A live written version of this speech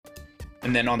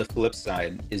And then on the flip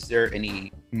side, is there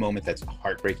any moment that's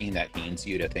heartbreaking that pains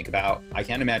you to think about? I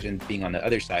can't imagine being on the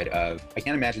other side of, I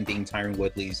can't imagine being Tyron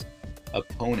Woodley's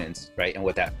opponents, right? And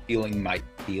what that feeling might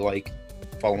be like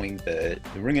following the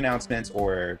ring announcements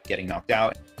or getting knocked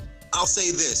out. I'll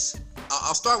say this.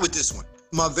 I'll start with this one.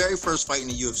 My very first fight in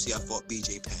the UFC, I fought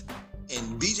BJ Penn.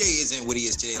 And BJ isn't what he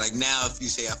is today. Like now, if you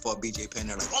say I fought BJ Penn,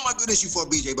 they're like, oh my goodness, you fought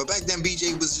BJ. But back then,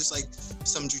 BJ was just like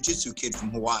some jiu-jitsu kid from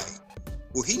Hawaii.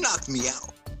 Well, he knocked me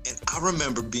out. And I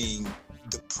remember being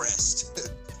depressed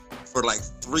for like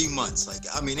 3 months. Like,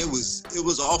 I mean, it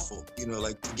was awful, you know,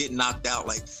 like to get knocked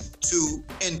out,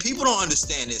 and people don't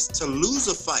understand this, to lose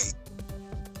a fight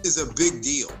is a big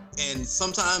deal. And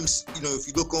sometimes, you know, if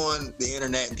you look on the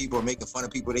internet and people are making fun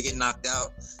of people, they get knocked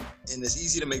out and it's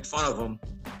easy to make fun of them,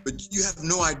 but you have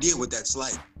no idea what that's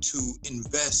like to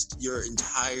invest your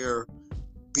entire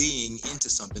being into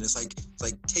something. It's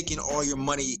like taking all your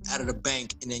money out of the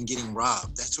bank and then getting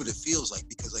robbed. That's what it feels like,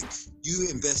 because like you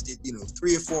invested, you know,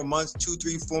 3 or 4 months, 2,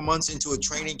 3, 4 months into a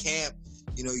training camp.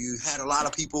 You know, you had a lot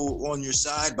of people on your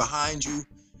side behind you,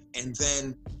 and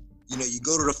then, you know, you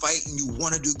go to the fight and you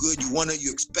want to do good.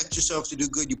 You expect yourself to do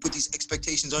good. You put these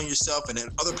expectations on yourself, and then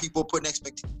other people putting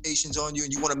expectations on you,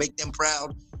 and you want to make them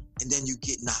proud, and then you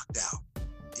get knocked out,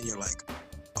 and you're like,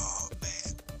 oh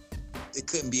man, it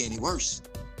couldn't be any worse.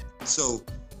 So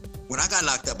when I got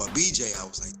knocked out by BJ, I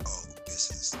was like, oh,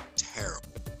 this is terrible.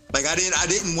 Like I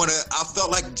didn't want to. I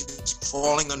felt like just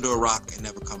crawling under a rock and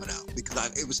never coming out,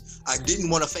 because I didn't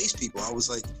want to face people. I was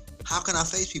like, how can I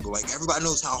face people? Like everybody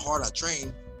knows how hard I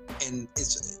train, and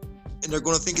they're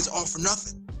going to think it's all for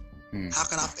nothing. How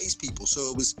can I face people?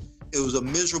 So it was a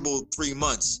miserable 3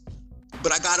 months,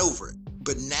 but I got over it.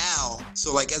 But now,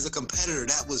 so like as a competitor,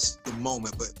 that was the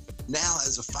moment. But now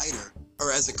as a fighter,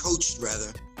 or as a coach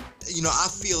rather, you know, I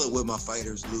feel it when my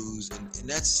fighters lose, and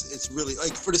it's really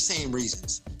like for the same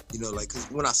reasons, you know, like, cause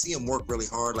when I see them work really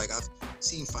hard, like I've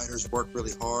seen fighters work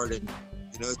really hard, and,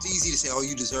 you know, it's easy to say, oh,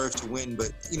 you deserve to win,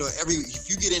 but, you know, if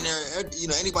you get in there, you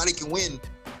know, anybody can win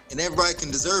and everybody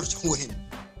can deserve to win,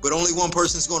 but only one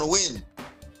person's going to win.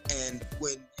 And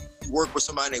when you work with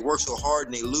somebody and they work so hard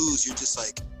and they lose, you're just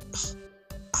like,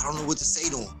 I don't know what to say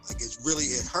to them. Like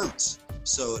it hurts.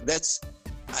 So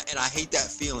and I hate that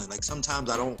feeling. Like sometimes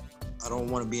I don't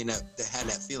want to be in that had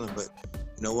that feeling, but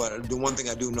you know what? The one thing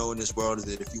I do know in this world is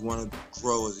that if you want to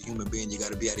grow as a human being, you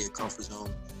got to be out of your comfort zone.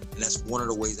 And that's one of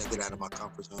the ways I get out of my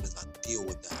comfort zone, is I deal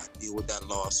with that. I deal with that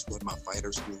loss when my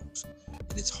fighters lose.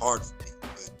 And it's hard for me,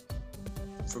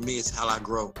 but for me, it's how I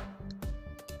grow.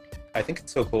 I think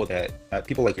it's so cool that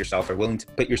people like yourself are willing to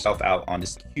put yourself out on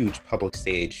this huge public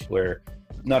stage where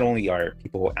not only are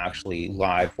people actually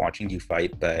live watching you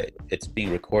fight, but it's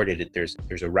being recorded. There's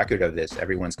a record of this.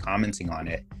 Everyone's commenting on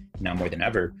it now more than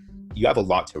ever. You have a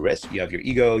lot to risk. You have your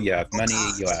ego, you have money,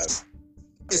 you have...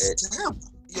 It's terrible.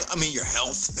 Yeah, I mean, your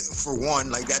health, for one,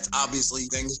 like that's obviously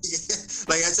things.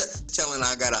 Like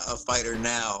I got a fighter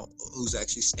now who's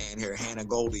actually staying here, Hannah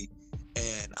Goldie.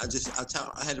 And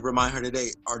I had to remind her today,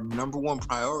 our number one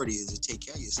priority is to take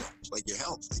care of yourself. Like your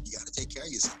health, like you got to take care of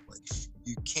yourself. Like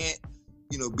you can't,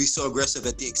 you know, be so aggressive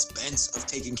at the expense of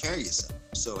taking care of yourself.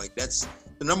 So like, that's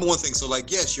the number one thing. So like,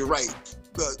 yes, you're right.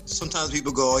 But sometimes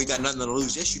people go, oh, you got nothing to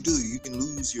lose. Yes, you do. You can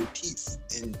lose your teeth,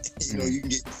 and you know, you can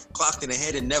get clocked in the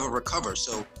head and never recover.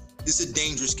 So it's a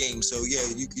dangerous game. So yeah,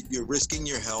 you're risking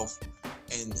your health,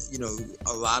 and you know,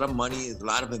 a lot of money, a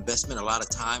lot of investment, a lot of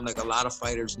time. Like a lot of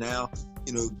fighters now,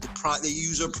 you know, they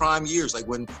use their prime years. Like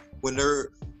when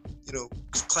they're, you know,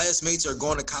 classmates are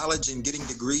going to college and getting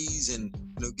degrees and,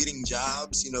 you know, getting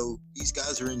jobs. You know, these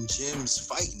guys are in gyms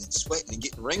fighting and sweating and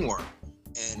getting ringworm.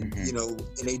 And, you know,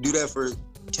 and they do that for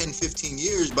 10, 15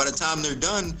 years. By the time they're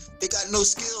done, they got no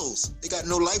skills. They got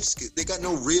no life skills. They got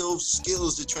no real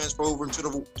skills to transfer over into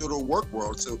the work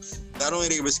world. So not only are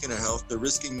they risking their health, they're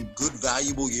risking good,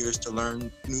 valuable years to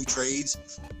learn new trades.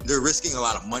 They're risking a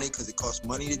lot of money because it costs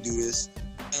money to do this.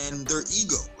 And their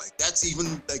ego, like that's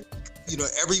even like, you know,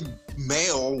 every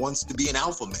male wants to be an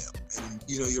alpha male. And,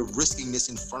 you know, you're risking this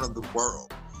in front of the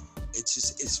world.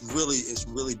 It's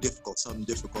really difficult, something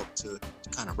difficult to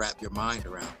kind of wrap your mind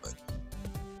around. But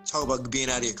talk about being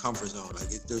out of your comfort zone. Like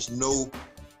there's no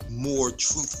more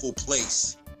truthful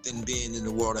place than being in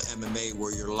the world of MMA,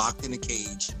 where you're locked in a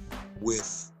cage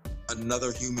with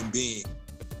another human being,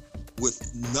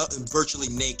 with virtually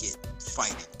naked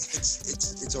fighting.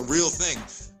 It's a real thing.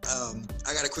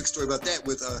 I got a quick story about that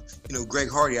with you know, Greg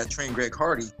Hardy. I trained Greg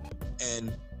Hardy,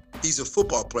 and he's a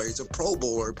football player. He's a Pro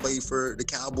Bowler, played for the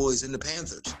Cowboys and the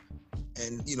Panthers.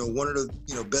 And, you know, one of the,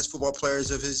 you know, best football players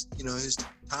of his, you know, his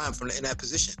time in that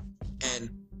position. And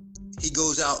he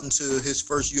goes out into his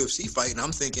first UFC fight, and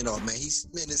I'm thinking, oh man,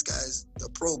 this guy's a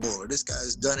Pro Bowler. This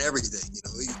guy's done everything,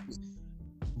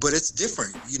 but it's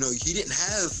different. He didn't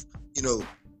have,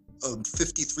 a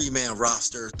 53-man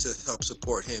roster to help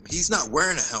support him. He's not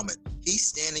wearing a helmet. He's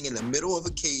standing in the middle of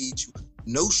a cage,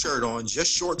 no shirt on,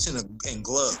 just shorts and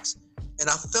gloves. And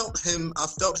I felt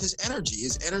his energy.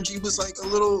 His energy was like a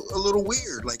little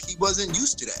weird. Like he wasn't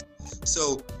used to that.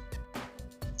 So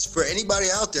for anybody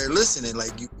out there listening,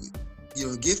 like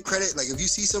give credit. Like if you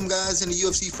see some guys in the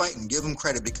UFC fighting, give them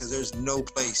credit, because there's no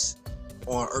place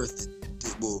on earth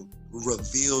that will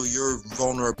reveal your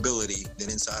vulnerability than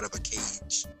inside of a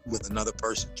cage with another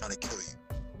person trying to kill you.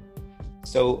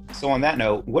 So on that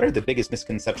note, what are the biggest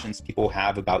misconceptions people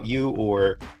have about you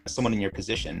or someone in your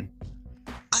position?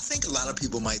 I think a lot of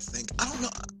people might think, I don't know,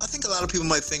 I think a lot of people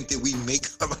might think that we make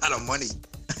a lot of money.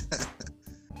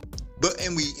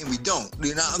 And we don't.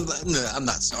 I'm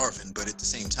not starving, but at the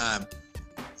same time,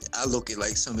 I look at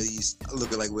like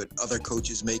what other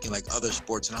coaches make in like other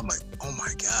sports, and I'm like, oh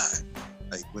my God.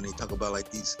 Like when they talk about like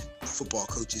these football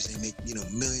coaches, they make,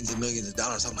 millions and millions of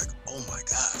dollars. I'm like, oh my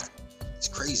God, it's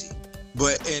crazy.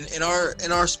 But in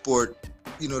our sport,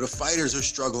 the fighters are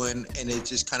struggling, and it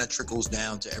just kind of trickles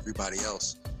down to everybody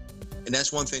else. And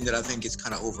that's one thing that I think is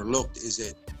kind of overlooked, is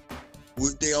that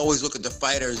they always look at the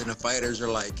fighters, and the fighters are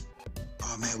like,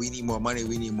 oh man, we need more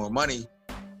money.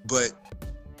 But,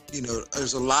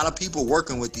 there's a lot of people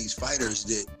working with these fighters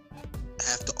that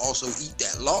have to also eat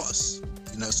that loss.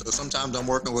 So sometimes I'm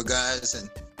working with guys,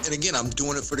 and again, I'm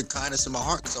doing it for the kindness of my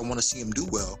heart, because I want to see them do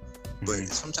well. But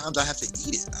sometimes I have to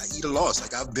eat it. I eat a loss.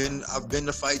 Like I've been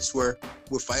to fights with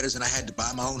fighters, and I had to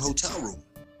buy my own hotel room.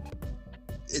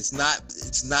 It's not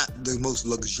the most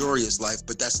luxurious life,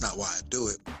 but that's not why I do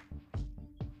it.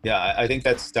 Yeah, I think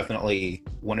that's definitely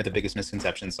one of the biggest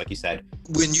misconceptions, like you said.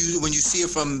 When you see it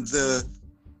from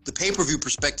the pay-per-view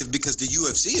perspective, because the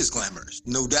UFC is glamorous,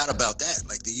 no doubt about that.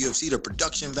 Like the UFC, the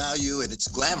production value, and it's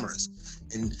glamorous.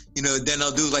 And, then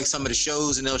they'll do like some of the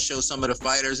shows, and they'll show some of the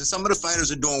fighters, and some of the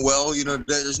fighters are doing well.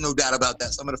 There's no doubt about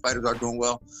that. Some of the fighters are doing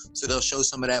well. So they'll show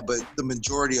some of that, but the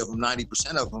majority of them,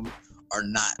 90% of them, are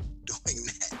not doing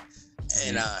that.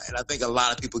 And I think a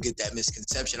lot of people get that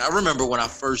misconception. I remember when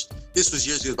this was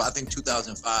years ago, but I think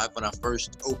 2005, when I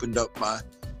first opened up my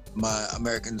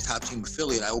American Top Team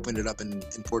affiliate. I opened it up in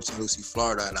Port St. Lucie,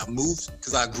 Florida, and I moved,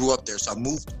 because I grew up there, so I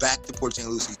moved back to Port St.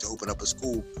 Lucie to open up a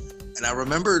school. And I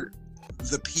remember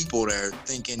the people there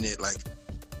thinking that like,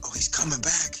 oh, he's coming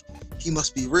back, he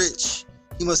must be rich,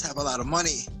 he must have a lot of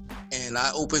money. And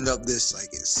I opened up this like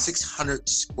 600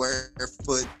 square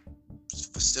foot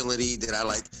facility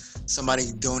that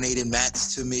somebody donated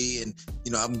mats to me, and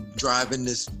I'm driving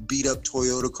this beat up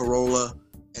Toyota Corolla,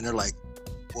 and they're like,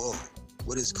 whoa,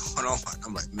 what is going on?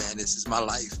 I'm like, man, this is my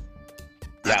life.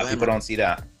 Yeah, people don't see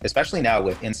that, especially now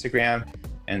with Instagram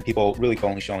and people really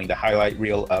only showing the highlight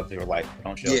reel of their life. They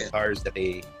don't show the cars that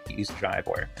they used to drive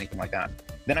or anything like that.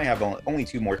 Then I have only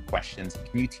two more questions.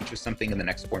 Can you teach us something in the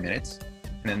next 4 minutes?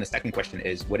 And then the second question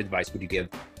is, what advice would you give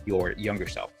your younger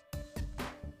self?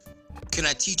 Can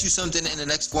I teach you something in the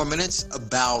next 4 minutes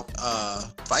about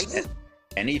fighting?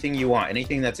 Anything you want,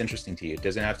 anything that's interesting to you. It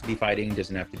doesn't have to be fighting,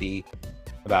 doesn't have to be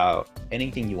about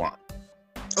anything you want.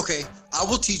 Okay, I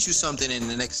will teach you something in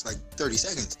the next 30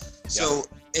 seconds. So,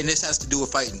 and this has to do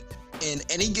with fighting. In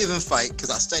any given fight, because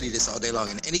I study this all day long,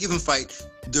 in any given fight,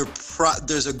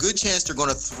 there's a good chance they're going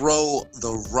to throw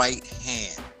the right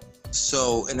hand.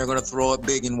 So, and they're going to throw it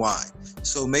big and wide.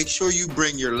 So make sure you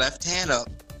bring your left hand up,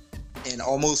 and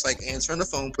almost like answering the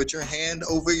phone, put your hand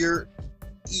over your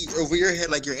head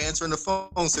like you're answering the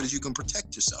phone, so that you can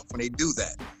protect yourself when they do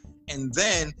that. And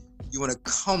then you want to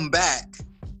come back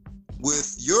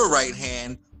with your right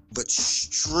hand, but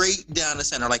straight down the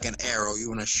center like an arrow. You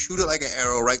want to shoot it like an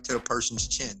arrow right to the person's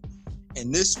chin.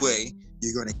 And this way,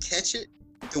 you're going to catch it,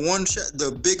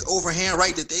 the big overhand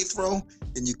right that they throw,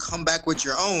 then you come back with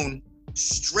your own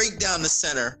straight down the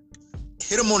center,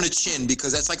 hit them on the chin,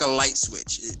 because that's like a light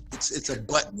switch. It's a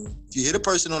button. If you hit a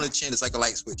person on the chin, it's like a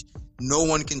light switch. No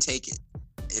one can take it.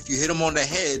 If you hit them on the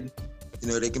head,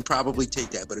 they can probably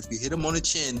take that. But if you hit them on the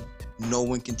chin, no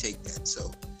one can take that.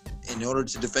 So in order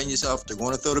to defend yourself, they're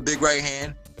going to throw the big right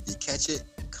hand. You catch it,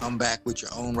 come back with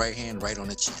your own right hand right on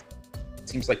the chin. It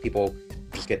seems like people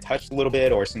just get touched a little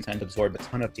bit, or sometimes absorb a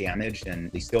ton of damage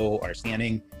and they still are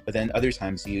standing. But then other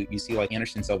times you see like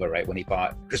Anderson Silva, right, when he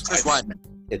fought Chris Weidman.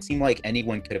 It seemed like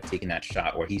anyone could have taken that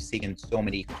shot, or he's taken so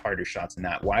many harder shots than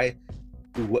that. Why?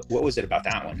 What was it about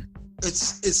that one?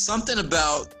 It's something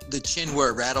about the chin where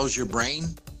it rattles your brain.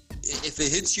 If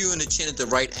it hits you in the chin at the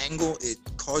right angle, it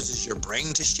causes your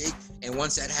brain to shake. And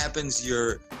once that happens,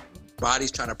 your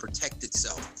body's trying to protect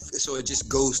itself, so it just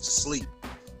goes to sleep.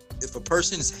 If a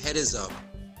person's head is up,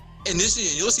 and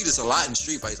you'll see this a lot in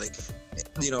street fights, like,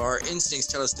 you know, our instincts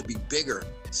tell us to be bigger,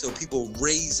 so people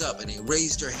raise up and they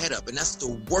raise their head up, and that's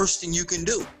the worst thing you can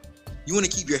do. You want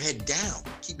to keep your head down,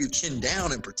 keep your chin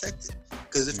down and protect it,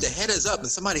 because if the head is up and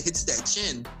somebody hits that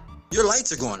chin, your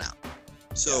lights are going out.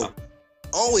 So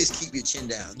always keep your chin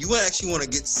down. You actually want to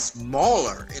get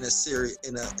smaller in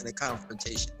a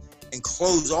confrontation and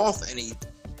close off any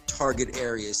target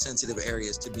areas, sensitive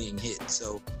areas to being hit.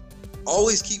 So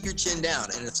always keep your chin down,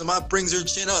 and if somebody brings their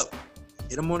chin up,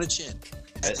 hit them on the chin.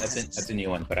 That's a new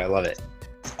one, but I love it.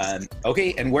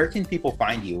 Okay, and where can people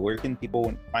find you? Where can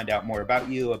people find out more about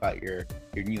you, about your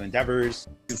new endeavors?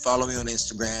 You can follow me on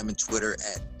Instagram and Twitter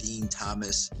at Dean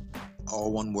Thomas,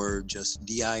 all one word, just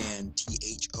DINTHOMAS.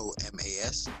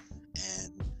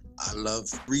 And I love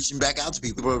reaching back out to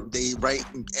people. They write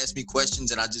and ask me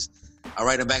questions, and I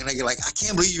write them back, and I get like, I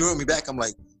can't believe you wrote me back. I'm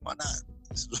like, why not?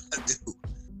 This is what I do.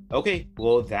 Okay,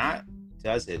 well, that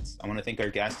does it. I want to thank our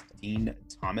guest, Dean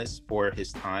Thomas, for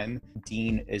his time.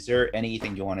 Dean, is there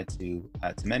anything you wanted to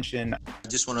mention? I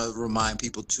just want to remind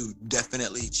people to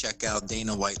definitely check out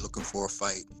Dana White Looking for a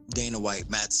Fight. Dana White,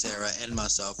 Matt Serra, and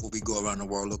myself will be going around the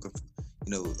world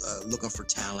looking for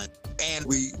talent. And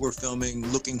we're filming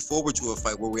Looking Forward to a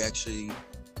Fight, where we actually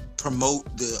promote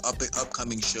the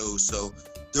upcoming shows. So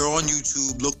they're on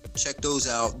YouTube. Check those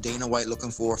out. Dana White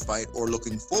Looking for a Fight or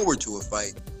Looking Forward to a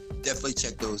Fight. Definitely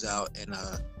check those out and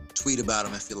tweet about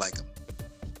them if you like them.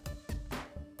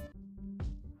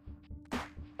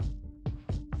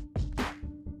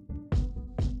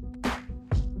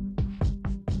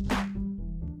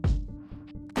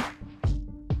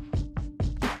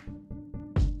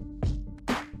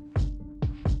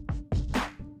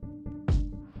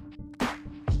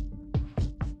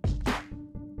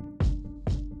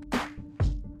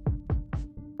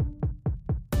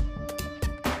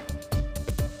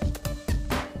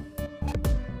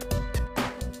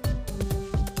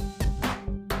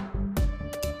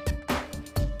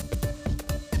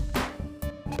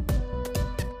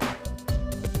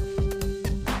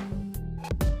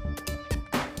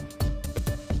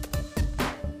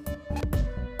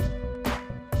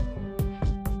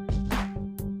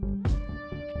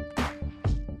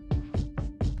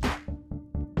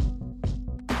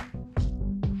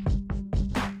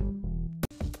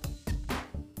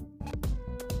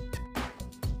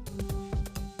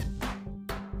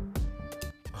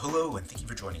 Hello, and thank you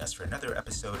for joining us for another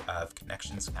episode of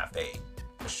Connections Cafe,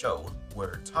 a show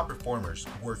where top performers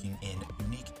working in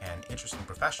unique and interesting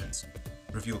professions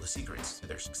reveal the secrets to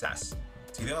their success.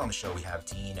 Today on the show, we have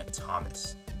Dean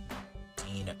Thomas.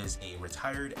 Dean is a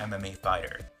retired MMA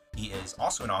fighter. He is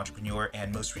also an entrepreneur,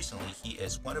 and most recently, he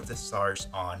is one of the stars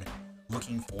on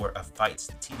Looking for a Fight,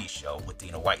 the TV show with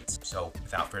Dana White. So,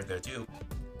 without further ado,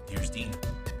 here's Dean.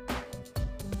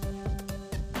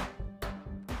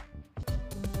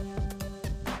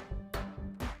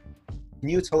 Can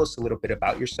you tell us a little bit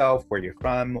about yourself, where you're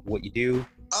from, what you do?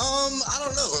 I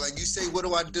don't know. Like you say, what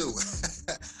do I do?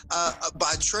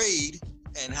 By trade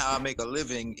and how I make a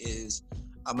living is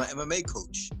I'm an MMA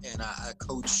coach, and I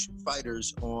coach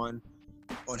fighters on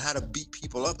how to beat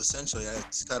people up. Essentially,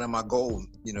 that's kind of my goal.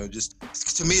 You know, just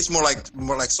to me, it's more like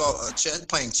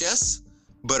playing chess.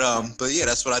 But yeah,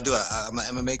 that's what I do. I'm an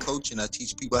MMA coach, and I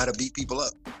teach people how to beat people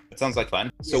up. It sounds like fun.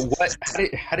 So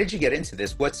how did you get into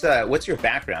this? What's your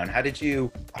background? How did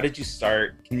you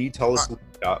start? Can you tell us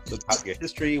about your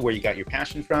history, where you got your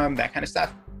passion from, that kind of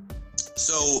stuff?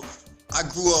 So I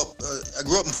grew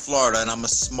up in Florida, and I'm a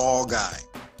small guy,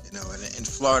 you know, and in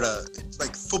Florida,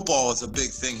 like football is a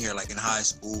big thing here, like in high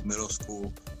school, middle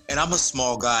school. And I'm a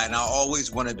small guy, and I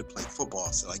always wanted to play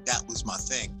football. So like that was my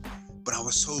thing. But I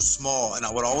was so small, and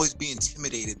I would always be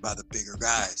intimidated by the bigger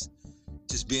guys.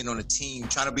 Just being on a team,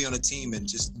 trying to be on a team, and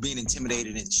just being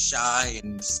intimidated and shy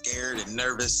and scared and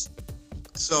nervous.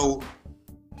 So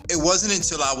it wasn't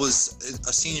until I was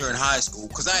a senior in high school,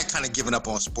 because I had kind of given up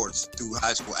on sports through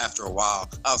high school after a while.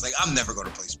 I was like, I'm never going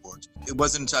to play sports. It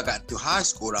wasn't until I got through high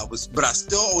school but I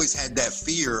still always had that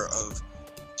fear of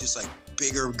just like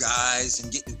bigger guys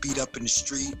and getting beat up in the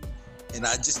street. And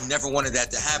I just never wanted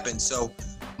that to happen. So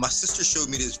my sister showed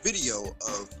me this video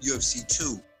of UFC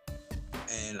 2,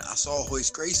 and I saw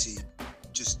Royce Gracie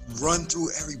just run through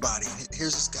everybody. And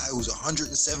here's this guy who's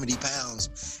 170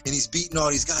 pounds, and he's beating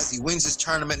all these guys. He wins his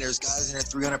tournament, and there's guys in there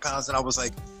 300 pounds, and I was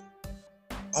like,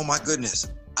 oh my goodness,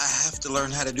 I have to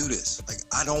learn how to do this. Like,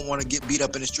 I don't want to get beat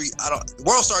up in the street.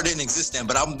 World Star didn't exist then,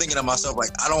 but I'm thinking to myself,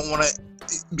 like, I don't want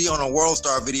to be on a World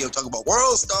Star video talking about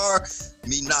World Star,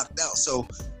 me knocked out. So,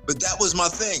 but that was my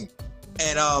thing.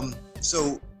 And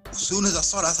so as soon as I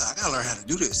saw it, I said, I gotta learn how to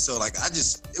do this. So like,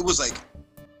 it was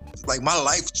like my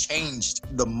life changed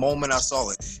the moment I saw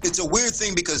it. It's a weird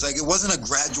thing because like, it wasn't a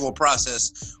gradual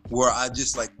process where I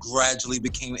just like gradually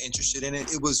became interested in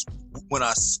it. It was when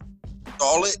I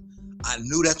saw it, I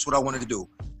knew that's what I wanted to do.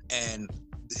 And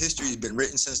the history has been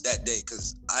written since that day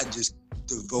because I just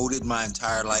devoted my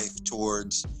entire life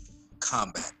towards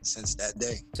combat since that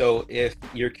day. So if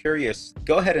you're curious,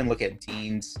 go ahead and look at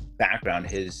Dean's background,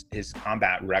 his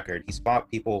combat record. He's fought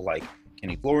people like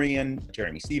Kenny Florian,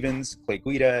 Jeremy Stevens, Clay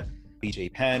Guida,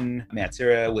 BJ Penn, Matt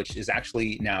Serra, which is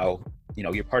actually now,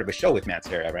 you're part of a show with Matt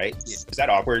Serra, right? Yeah. Is that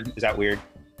awkward? Is that weird?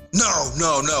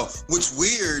 No. What's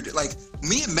weird, like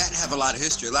me and Matt have a lot of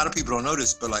history. A lot of people don't know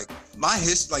this, but like Matt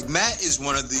is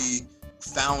one of the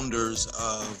founders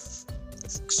of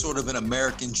sort of an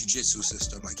American jiu-jitsu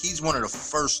system. Like he was one of the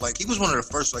first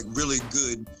like really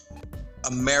good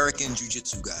American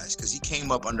jiu-jitsu guys because he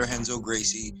came up under Renzo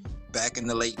Gracie back in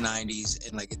the late 90s,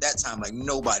 and like at that time like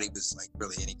nobody was like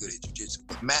really any good at jiu-jitsu,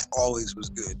 but Matt always was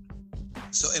good.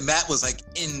 And Matt was like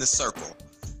in the circle,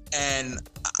 and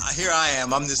here I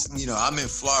am, I'm in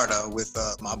Florida with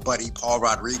my buddy Paul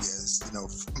Rodriguez,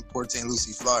 from Port St.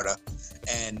 Lucie, Florida,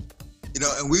 and and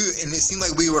it seemed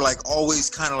like we were like always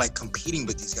kind of like competing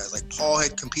with these guys. Like Paul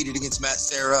had competed against Matt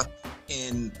Serra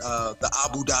in the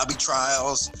Abu Dhabi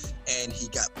trials, and he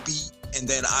got beat. And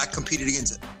then I competed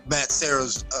against Matt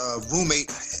Serra's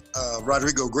roommate,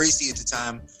 Rodrigo Gracie at the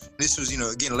time. This was,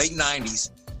 again, late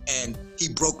 90s, and he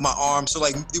broke my arm. So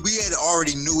like we had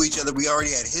already knew each other. We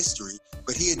already had history,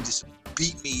 but he had just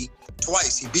beat me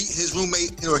twice. He beat his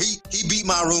roommate, he beat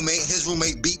my roommate. His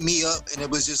roommate beat me up, and it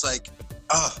was just like,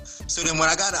 So then when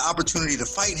I got an opportunity to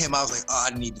fight him, I was like,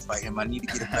 I need to fight him. I need to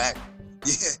get it back.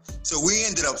 Yeah. So we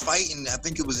ended up fighting, I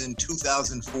think it was in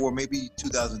 2004, maybe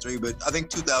 2003, but I think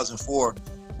 2004,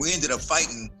 we ended up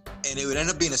fighting, and it would end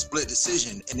up being a split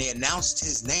decision, and they announced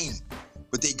his name,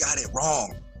 but they got it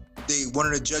wrong. One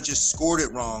of the judges scored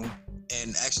it wrong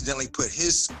and accidentally put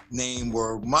his name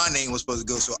where my name was supposed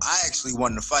to go, so I actually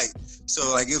won the fight.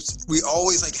 So like we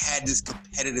always like had this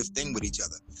competitive thing with each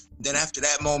other. Then after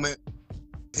that moment,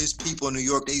 his people in New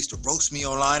York, they used to roast me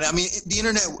online. I mean, the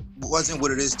internet wasn't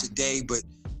what it is today, but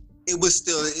it was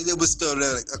still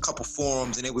like a couple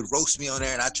forums, and they would roast me on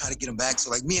there, and I try to get them back. So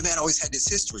like me and Matt always had this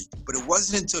history, but it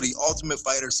wasn't until the Ultimate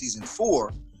Fighter season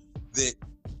 4 that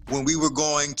when we were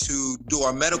going to do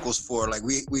our medicals like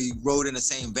we rode in the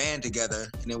same van together,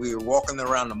 and then we were walking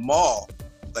around the mall,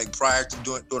 like prior to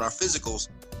doing our physicals,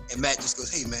 and Matt just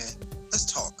goes, "Hey man, let's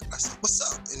talk." And I said, "What's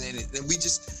up?" And then we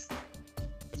just,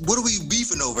 what are we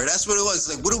beefing over? That's what it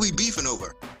was. Like, what are we beefing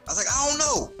over? I was like, I don't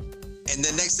know. And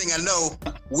the next thing I know,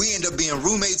 we end up being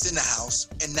roommates in the house,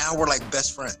 and now we're like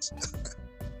best friends.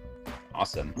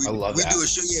 Awesome. I love that. We do a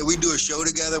show. Yeah, we do a show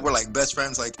together. We're like best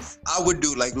friends. Like I would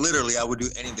do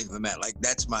anything for Matt. Like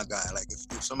that's my guy. Like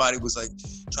if somebody was like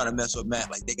trying to mess with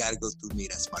Matt, like they got to go through me.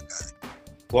 That's my guy.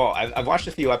 Well, I've watched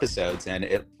a few episodes, and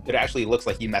it actually looks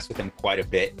like you mess with him quite a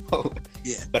bit.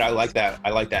 Yeah. But I like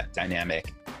that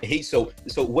dynamic. Hey, so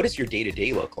what does your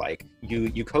day-to-day look like?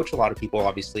 You coach a lot of people,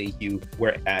 obviously. You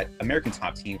were at American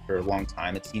Top Team for a long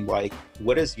time, it seemed like.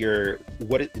 What did your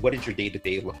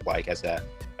day-to-day look like as an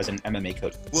MMA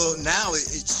coach? Well, now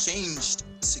it's changed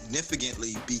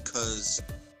significantly because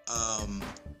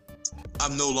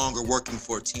I'm no longer working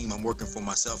for a team. I'm working for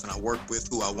myself, and I work with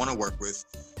who I want to work with.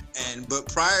 But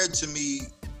prior to me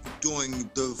doing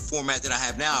the format that I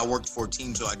have now, I worked for a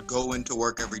team, so I'd go into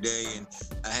work every day, and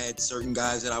I had certain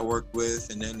guys that I worked with,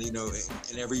 and then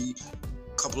and every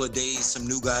couple of days some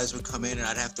new guys would come in, and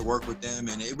I'd have to work with them.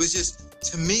 And it was just,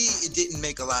 to me, it didn't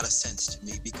make a lot of sense to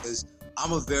me because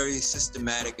I'm a very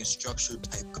systematic and structured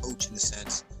type coach in the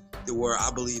sense that where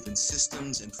I believe in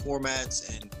systems and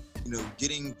formats and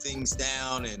getting things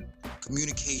down and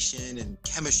communication and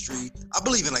chemistry. I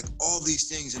believe in like all these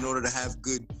things in order to have a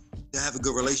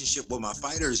good relationship with my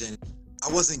fighters, and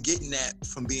I wasn't getting that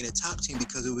from being a top team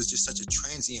because it was just such a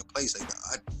transient place.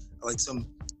 Like some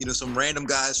random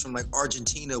guys from like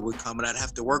Argentina would come, and I'd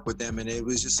have to work with them, and it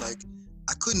was just like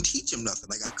I couldn't teach them nothing.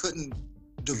 Like I couldn't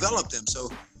develop them. So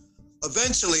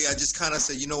eventually I just kind of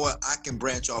said, you know what, I can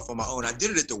branch off on my own. I did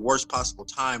it at the worst possible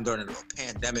time during a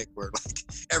pandemic where like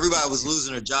everybody was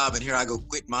losing their job, and here I go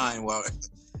quit mine while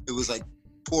it was like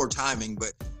poor timing,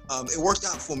 but it worked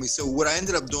out for me. So what I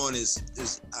ended up doing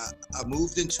is I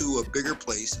moved into a bigger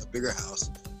place, a bigger house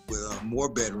with more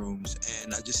bedrooms,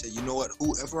 and I just said, you know what,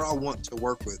 whoever I want to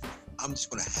work with, I'm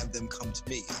just going to have them come to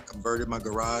me. I converted my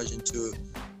garage into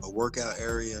a workout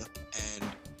area,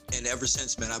 and ever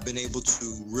since, man, I've been able to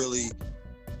really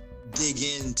dig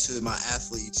into my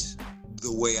athletes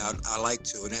the way I like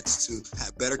to, and that's to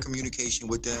have better communication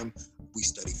with them. We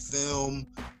study film,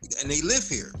 and they live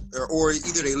here, or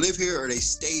either they live here or they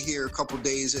stay here a couple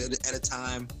days at a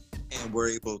time, and we're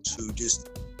able to just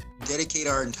dedicate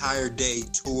our entire day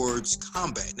towards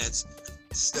combat. And that's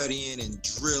studying and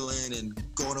drilling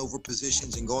and going over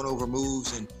positions and going over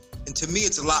moves, and to me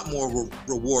it's a lot more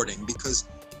rewarding, because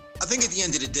I think at the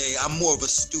end of the day I'm more of a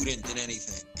student than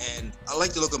anything, and I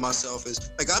like to look at myself as,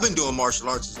 like, I've been doing martial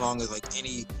arts as long as like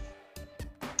any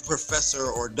professor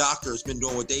or doctor has been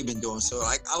doing what they've been doing. So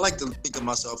I like to think of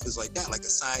myself as like that, like a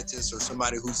scientist or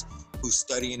somebody who's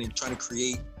studying and trying to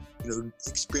create,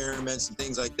 experiments and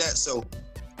things like that. So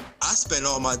I spend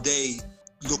all my day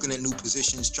looking at new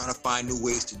positions, trying to find new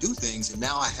ways to do things. And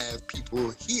now I have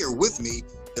people here with me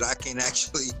that I can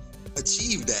actually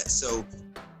achieve that. So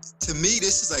to me,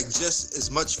 this is like just as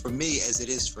much for me as it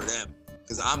is for them,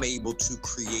 because I'm able to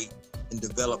create and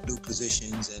develop new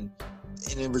positions, and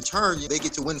in return, they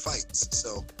get to win fights.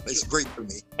 So it's great for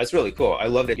me. That's really cool. I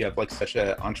love that you have like such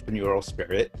an entrepreneurial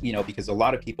spirit, because a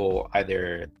lot of people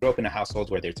either grow up in a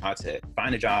household where they're taught to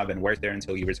find a job and work there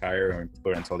until you retire,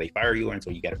 or until they fire you, or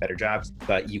until you get a better job.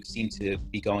 But you seem to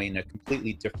be going in a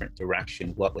completely different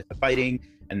direction, what with the fighting,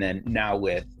 and then now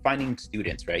with finding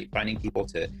students, right? Finding people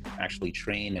to actually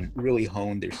train and really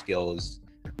hone their skills.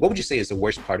 What would you say is the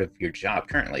worst part of your job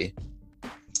currently?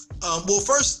 Well,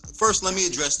 first, let me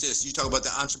address this. You talk about the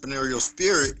entrepreneurial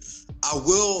spirit. I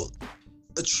will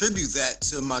attribute that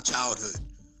to my childhood.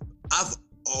 I've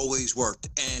always worked,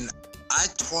 and I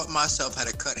taught myself how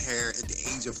to cut hair at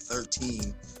the age of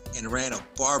 13 and ran a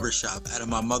barbershop out of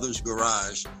my mother's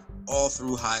garage all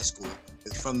through high school.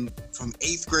 From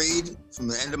 8th grade, from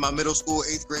the end of my middle school,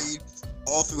 8th grade,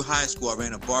 all through high school, I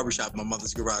ran a barbershop in my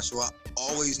mother's garage. So I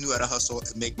always knew how to hustle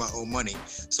and make my own money.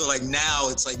 So like now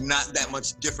it's like not that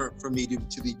much different for me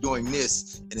to be doing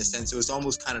this in a sense. So it's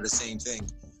almost kind of the same thing.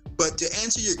 But to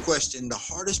answer your question, the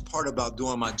hardest part about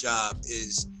doing my job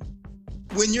is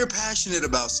when you're passionate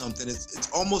about something, it's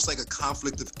almost like a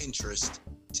conflict of interest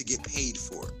to get paid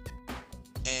for it.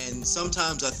 And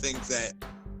sometimes I think that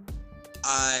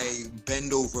I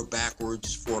bend over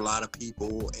backwards for a lot of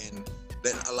people and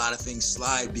let a lot of things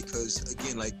slide, because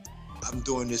again, like, I'm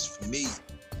doing this for me,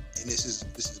 and this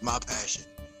is my passion.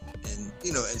 And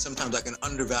and sometimes I can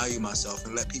undervalue myself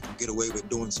and let people get away with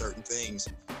doing certain things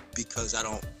because I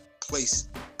don't place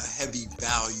a heavy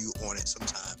value on it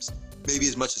sometimes, maybe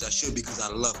as much as I should, because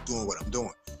I love doing what I'm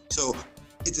doing. So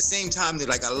at the same time that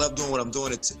like I love doing what I'm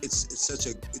doing, it's such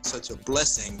a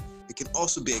blessing. It can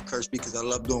also be a curse because I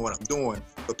love doing what I'm doing,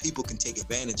 but people can take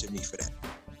advantage of me for that.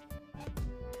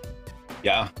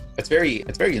 Yeah, it's very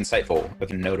insightful of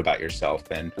a note about yourself.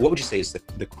 And what would you say is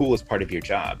the coolest part of your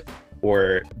job,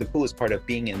 or the coolest part of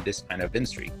being in this kind of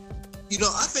industry?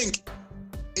 I think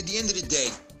at the end of the day,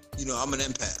 I'm an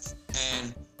empath,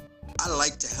 and I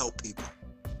like to help people.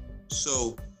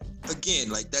 So again,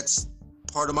 like, that's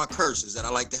part of my curse, is that I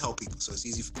like to help people. So it's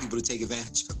easy for people to take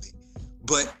advantage of me.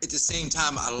 But at the same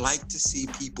time, I like to see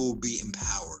people be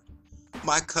empowered.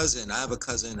 I have a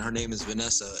cousin, her name is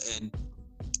Vanessa, and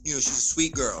she's a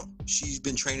sweet girl. She's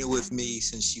been training with me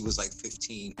since she was like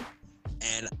 15.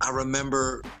 And I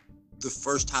remember the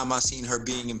first time I seen her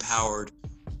being empowered.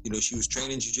 She was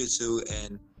training jiu-jitsu,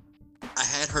 and I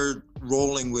had her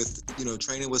rolling with,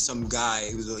 training with some guy.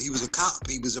 He was a cop.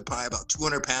 He was probably about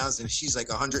 200 pounds, and she's like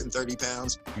 130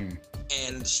 pounds.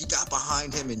 And she got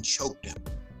behind him and choked him.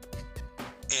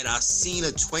 And I seen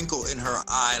a twinkle in her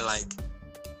eye, like,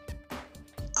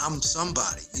 I'm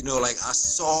somebody, like I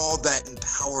saw that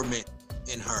empowerment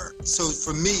in her. So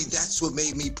for me, that's what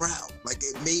made me proud. Like,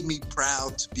 it made me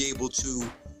proud to be able to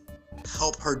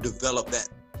help her develop that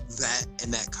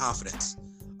and that confidence.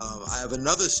 I have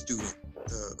another student,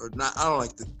 I don't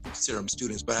like to consider them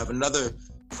students, but I have another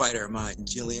fighter of mine,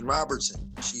 Jillian Robertson.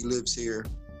 She lives here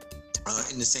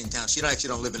in the same town. She actually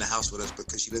don't live in the house with us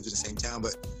because she lives in the same town,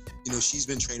 but she's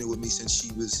been training with me since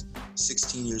she was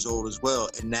 16 years old as well.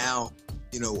 And now,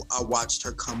 I watched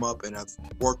her come up, and I've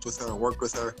worked with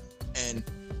her, and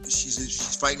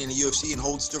she's fighting in the UFC and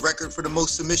holds the record for the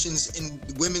most submissions in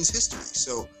women's history.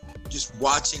 So just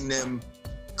watching them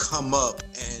come up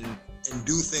and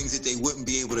do things that they wouldn't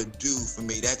be able to do for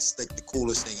me, that's like the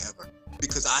coolest thing ever,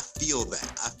 because I feel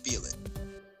that. I feel it.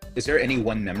 Is there any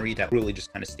one memory that really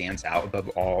just kind of stands out above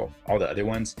all the other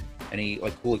ones? Any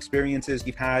like cool experiences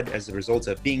you've had as a result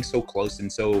of being so close and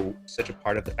such a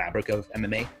part of the fabric of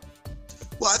MMA?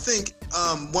 Well, I think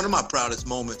one of my proudest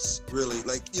moments, really,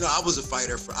 like, I was a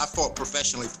fighter. I fought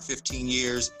professionally for 15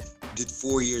 years, did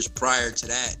 4 years prior to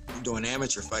that doing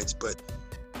amateur fights. But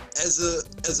as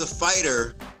a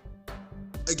fighter,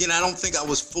 again, I don't think I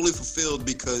was fully fulfilled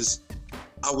because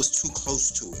I was too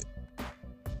close to it.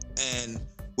 And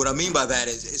what I mean by that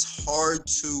is it's hard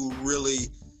to really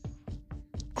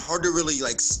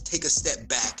like take a step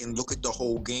back and look at the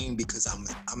whole game because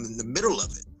I'm in the middle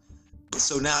of it. But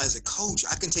so now as a coach,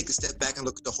 I can take a step back and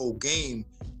look at the whole game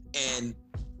and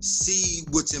see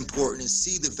what's important and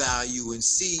see the value and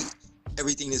see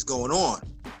everything that's going on.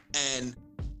 And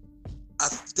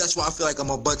that's why I feel like I'm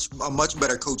a much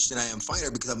better coach than I am fighter,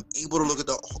 because I'm able to look at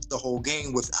the whole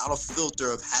game without a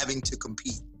filter of having to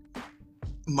compete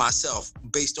myself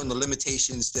based on the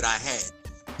limitations that I had.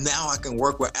 Now I can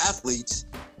work with athletes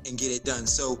and get it done.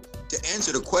 So to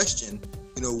answer the question,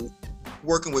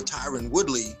 working with Tyron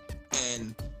Woodley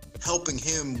and helping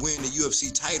him win the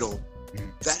UFC title,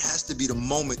 that has to be the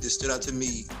moment that stood out to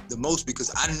me the most,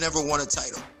 because I never won a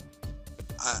title.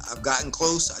 I've gotten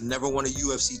close. I never won a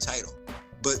UFC title.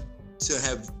 But to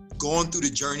have gone through the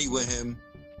journey with him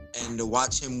and to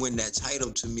watch him win that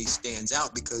title, to me stands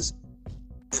out, because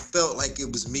it felt like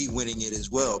it was me winning it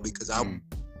as well, because I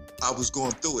was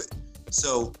going through it.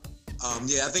 So, I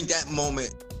think that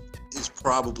moment is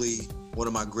probably one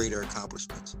of my greater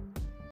accomplishments.